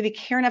maybe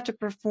care enough to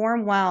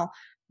perform well,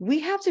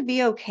 we have to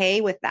be okay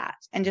with that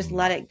and just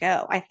let it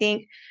go. I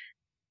think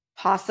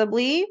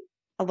possibly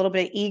a little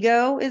bit of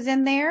ego is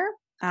in there.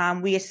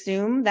 We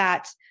assume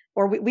that,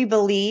 or we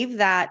believe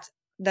that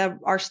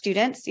our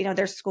students, you know,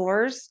 their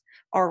scores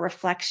are a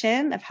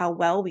reflection of how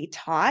well we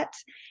taught.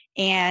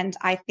 And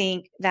I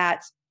think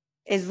that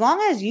as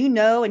long as you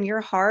know in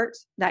your heart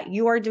that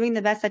you are doing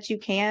the best that you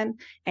can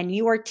and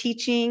you are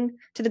teaching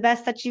to the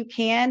best that you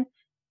can,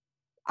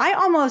 I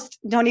almost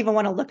don't even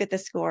want to look at the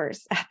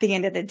scores at the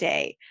end of the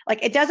day.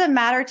 Like, it doesn't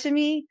matter to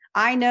me.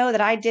 I know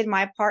that I did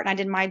my part and I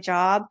did my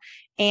job.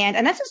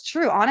 And that's just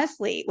true,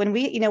 honestly. When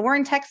we, you know, we're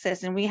in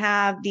Texas and we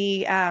have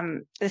the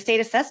state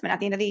assessment at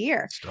the end of the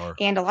year. Star.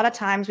 And a lot of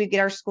times we get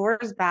our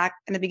scores back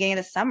in the beginning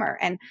of the summer.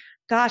 And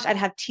gosh, I'd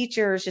have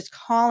teachers just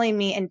calling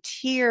me in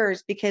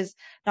tears because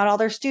not all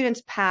their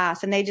students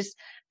passed and they just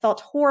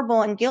felt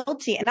horrible and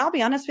guilty. And I'll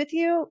be honest with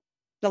you,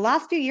 the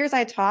last few years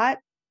I taught,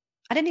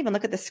 I didn't even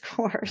look at the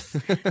scores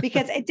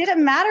because it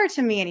didn't matter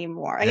to me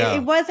anymore. Yeah.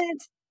 It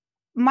wasn't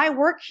my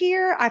work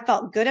here. I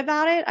felt good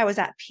about it. I was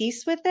at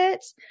peace with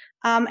it.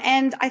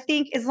 And I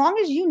think as long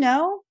as you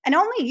know, and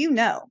only you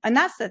know, and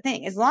that's the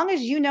thing, as long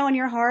as you know in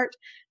your heart,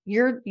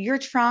 you're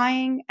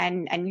trying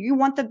and you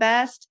want the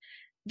best,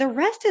 the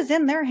rest is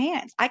in their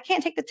hands. I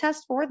can't take the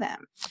test for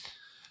them.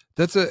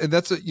 That's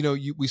a, you know,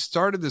 we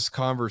started this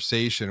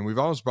conversation and we've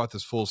almost brought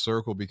this full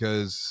circle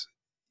because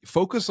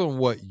focus on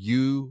what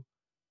you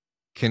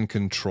can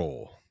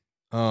control.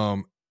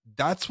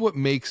 That's what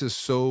makes us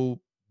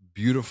so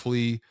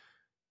beautifully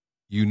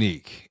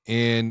unique.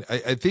 And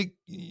I think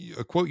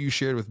a quote you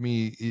shared with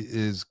me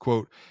is,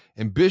 quote,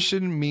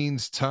 ambition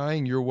means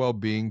tying your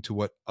well-being to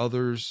what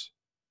others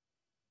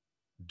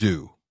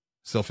do.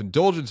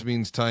 Self-indulgence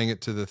means tying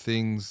it to the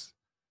things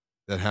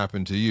that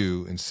happen to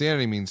you.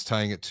 Insanity means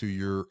tying it to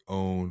your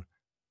own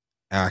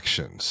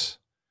actions.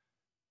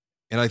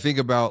 And I think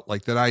about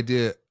like that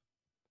idea.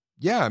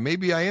 Yeah,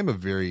 maybe I am a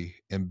very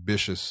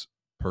ambitious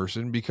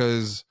person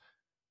because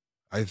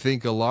I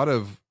think a lot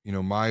of, you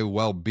know, my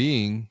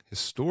well-being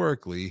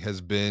historically has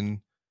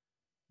been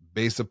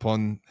based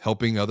upon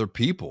helping other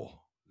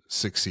people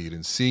succeed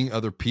and seeing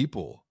other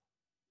people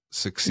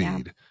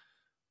succeed. Yeah.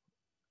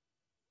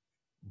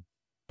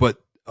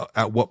 But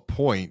at what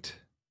point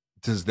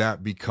does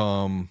that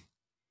become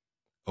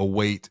a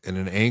weight and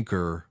an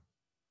anchor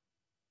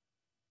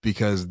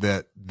because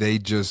that they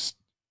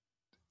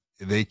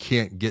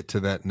can't get to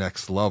that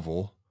next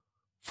level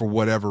for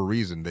whatever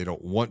reason? They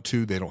don't want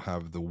to, they don't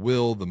have the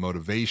will, the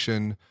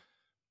motivation.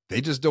 They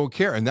just don't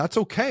care. And that's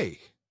okay.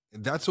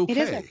 That's okay. It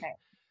is okay.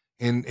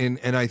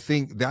 And I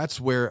think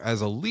that's where,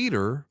 as a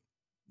leader,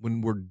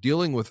 when we're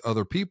dealing with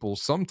other people,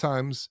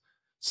 sometimes,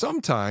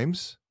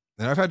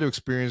 and I've had to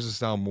experience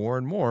this now more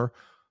and more,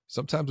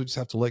 sometimes we just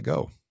have to let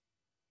go.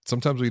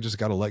 Sometimes we just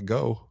got to let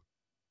go.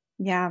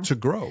 Yeah. To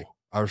grow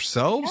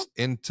ourselves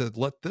and to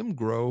let them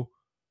grow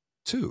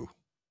too.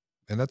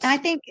 And I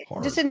think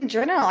hard. Just in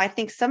general, I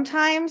think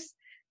sometimes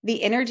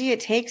the energy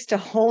it takes to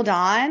hold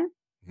on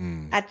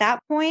at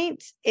that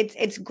point,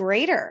 it's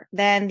greater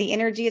than the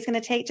energy it's going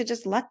to take to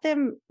just let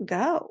them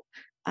go.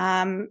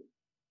 You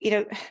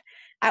know,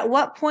 at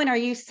what point are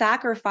you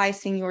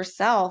sacrificing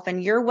yourself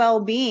and your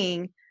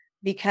well-being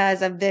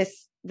because of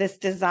this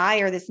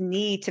desire, this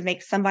need to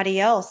make somebody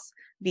else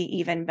be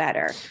even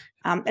better?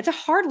 It's a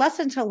hard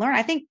lesson to learn.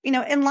 I think, you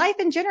know, in life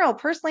in general,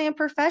 personally and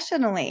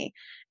professionally,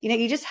 you know,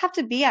 you just have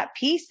to be at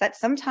peace that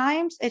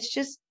sometimes it's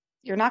just,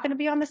 you're not going to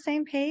be on the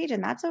same page,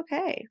 and that's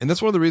okay. And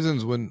that's one of the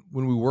reasons when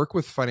we work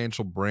with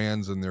financial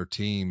brands and their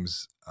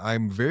teams,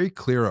 I'm very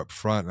clear up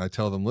front and I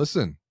tell them,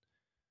 listen,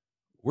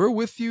 we're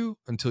with you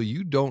until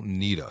you don't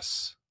need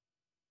us.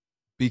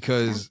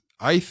 Because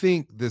I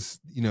think this,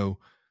 you know,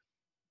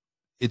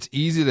 it's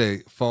easy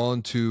to fall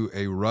into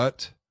a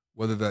rut,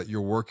 whether that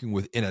you're working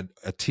within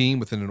a team,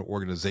 within an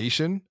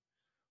organization,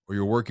 or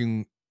you're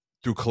working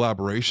through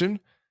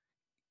collaboration.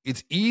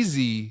 It's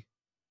easy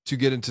to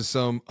get into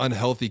some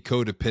unhealthy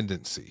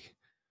codependency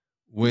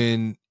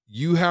when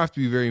you have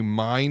to be very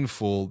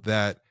mindful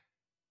that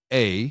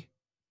A,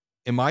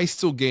 am I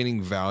still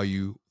gaining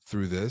value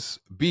through this?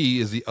 B,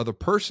 is the other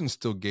person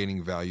still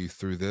gaining value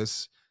through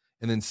this?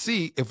 And then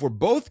C, if we're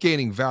both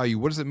gaining value,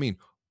 what does it mean?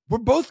 We're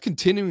both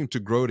continuing to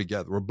grow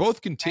together. We're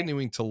both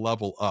continuing to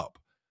level up.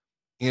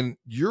 And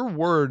your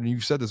word, and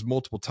you've said this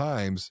multiple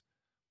times,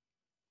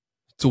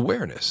 it's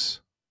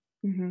awareness.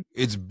 Mm-hmm.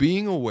 It's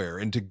being aware.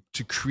 And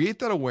to create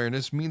that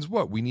awareness means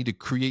what? We need to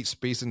create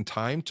space and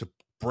time to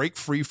break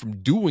free from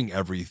doing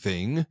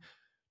everything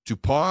to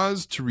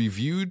pause, to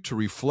review, to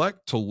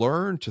reflect, to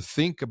learn, to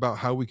think about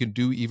how we can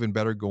do even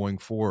better going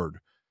forward.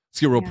 Let's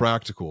get real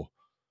practical.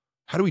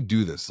 How do we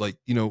do this? Like,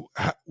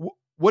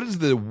 what is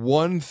the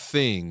one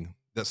thing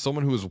that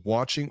someone who is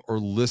watching or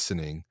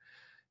listening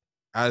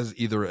as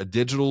either a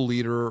digital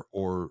leader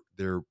or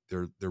they're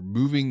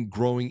moving,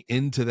 growing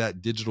into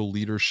that digital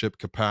leadership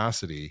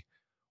capacity,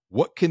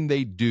 what can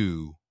they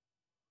do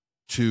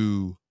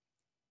to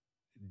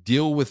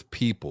deal with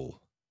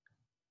people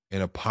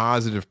in a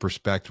positive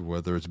perspective,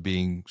 whether it's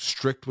being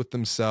strict with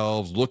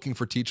themselves, looking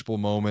for teachable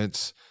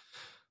moments,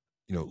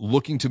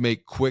 looking to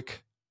make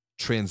quick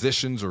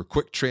transitions or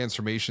quick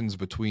transformations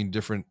between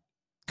different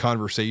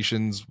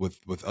conversations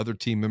with other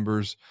team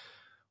members,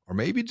 or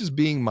maybe just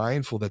being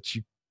mindful that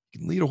you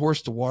can lead a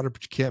horse to water,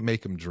 but you can't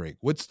make them drink.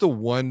 What's the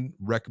one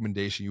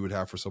recommendation you would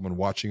have for someone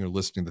watching or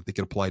listening that they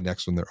can apply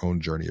next on their own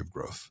journey of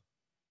growth?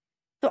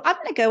 So I'm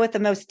going to go with the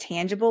most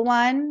tangible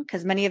one,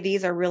 because many of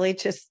these are really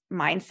just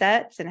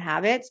mindsets and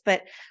habits,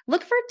 but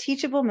look for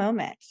teachable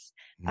moments.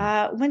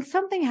 When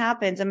something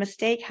happens, a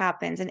mistake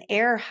happens, an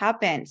error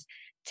happens,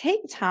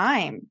 take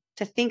time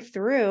to think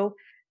through,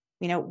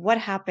 what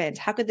happened?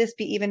 How could this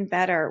be even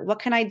better? What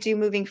can I do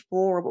moving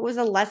forward? What was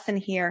a lesson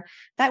here?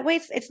 That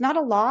way it's not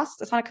a loss.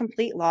 It's not a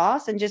complete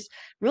loss, and just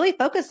really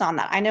focus on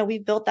that. I know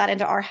we've built that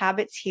into our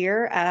habits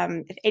here.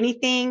 If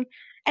anything,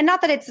 and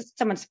not that it's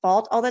someone's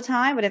fault all the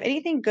time, but if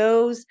anything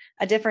goes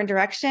a different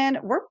direction,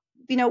 we're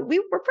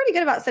pretty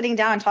good about sitting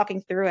down and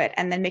talking through it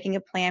and then making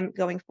a plan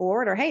going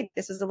forward, or, hey,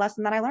 this is the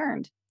lesson that I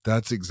learned.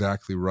 That's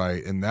exactly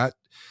right. And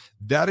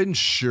that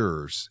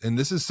ensures, and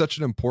this is such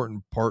an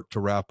important part to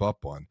wrap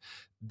up on,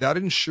 that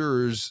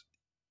ensures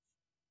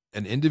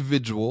an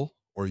individual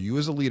or you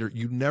as a leader,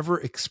 you never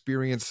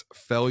experience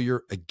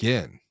failure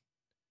again.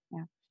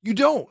 Yeah. You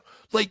don't.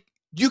 Like,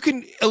 you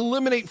can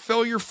eliminate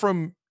failure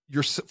for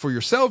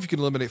yourself. You can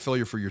eliminate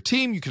failure for your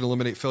team. You can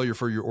eliminate failure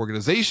for your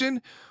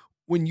organization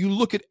when you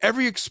look at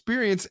every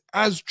experience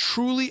as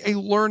truly a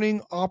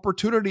learning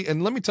opportunity.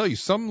 And let me tell you,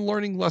 some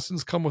learning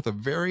lessons come with a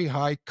very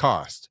high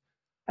cost.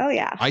 Oh,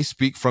 yeah. I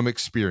speak from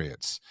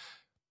experience.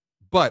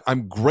 But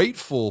I'm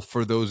grateful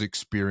for those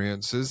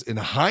experiences in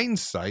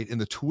hindsight, in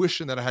the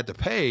tuition that I had to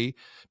pay,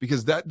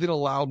 because that then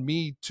allowed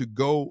me to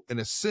go and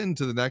ascend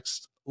to the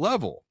next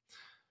level.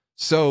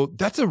 So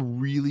that's a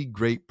really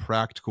great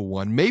practical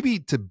one. Maybe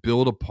to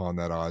build upon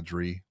that,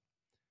 Audrey,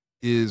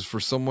 is for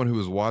someone who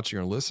is watching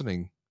or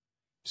listening,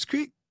 just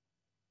create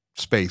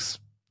space,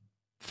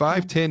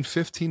 5, 10,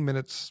 15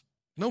 minutes,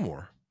 no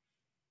more.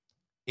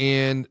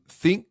 And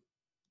think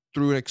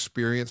through an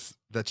experience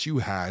that you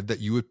had that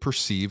you would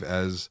perceive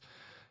as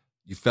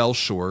you fell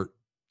short,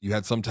 you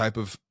had some type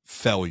of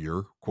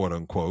failure, quote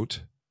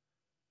unquote.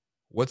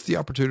 What's the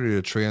opportunity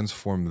to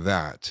transform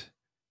that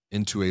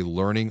into a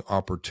learning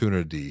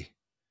opportunity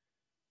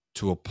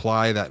to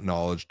apply that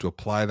knowledge, to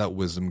apply that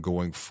wisdom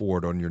going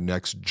forward on your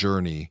next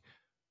journey,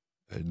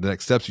 the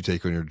next steps you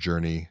take on your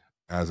journey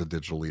as a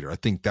digital leader? I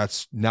think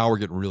now we're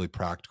getting really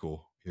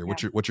practical here.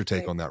 Yeah. What's your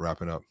take on that,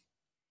 wrapping up?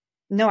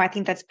 No, I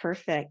think that's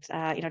perfect.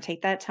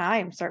 Take that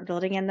time, start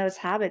building in those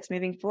habits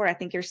moving forward. I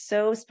think you're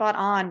so spot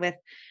on with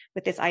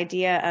this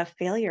idea of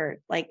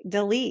failure. Like,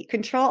 delete,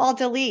 Control Alt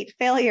Delete.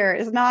 Failure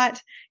is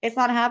it's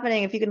not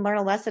happening if you can learn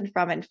a lesson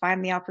from it and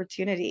find the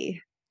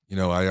opportunity.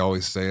 I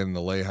always say in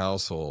the Lay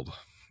household,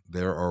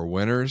 there are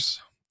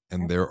winners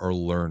and there are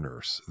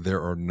learners.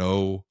 There are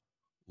no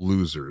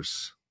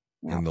losers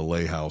in the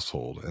Lay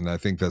household. And I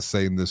think that's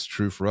saying this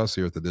true for us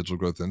here at the Digital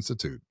Growth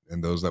Institute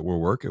and those that we're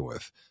working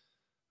with,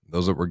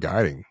 those that we're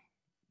guiding.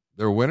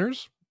 There are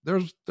winners.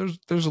 There's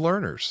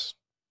learners.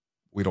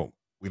 We don't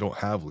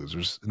have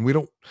losers, and we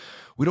don't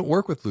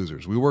work with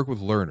losers. We work with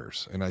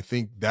learners. And I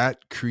think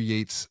that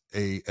creates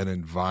an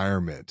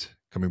environment,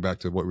 coming back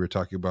to what we were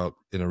talking about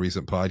in a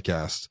recent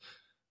podcast,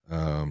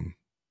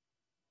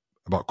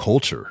 about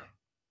culture.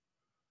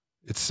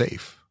 It's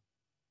safe.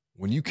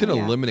 When you can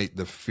eliminate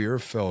the fear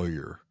of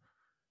failure,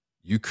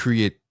 you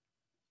create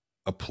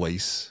a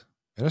place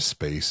and a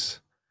space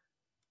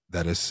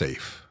that is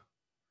safe.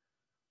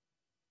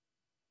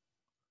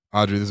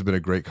 Audrey, this has been a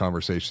great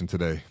conversation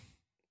today.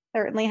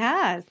 Certainly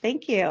has.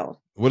 Thank you.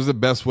 What is the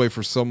best way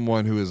for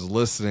someone who is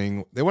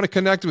listening? They want to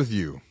connect with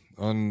you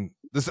on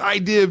this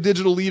idea of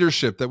digital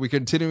leadership that we're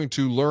continuing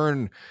to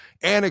learn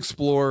and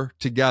explore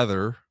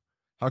together.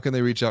 How can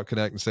they reach out,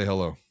 connect, and say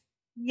hello?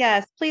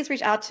 Yes, please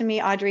reach out to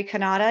me, Audrey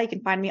Kanata. You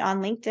can find me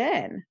on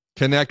LinkedIn.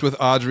 Connect with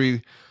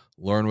Audrey,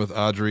 learn with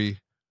Audrey,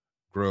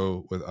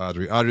 grow with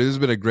Audrey. Audrey, this has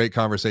been a great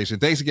conversation.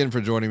 Thanks again for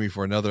joining me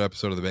for another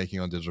episode of the Banking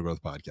on Digital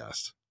Growth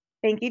podcast.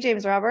 Thank you,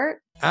 James Robert.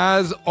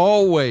 As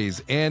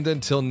always, and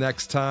until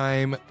next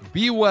time,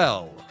 be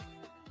well,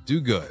 do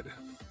good,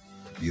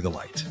 be the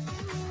light.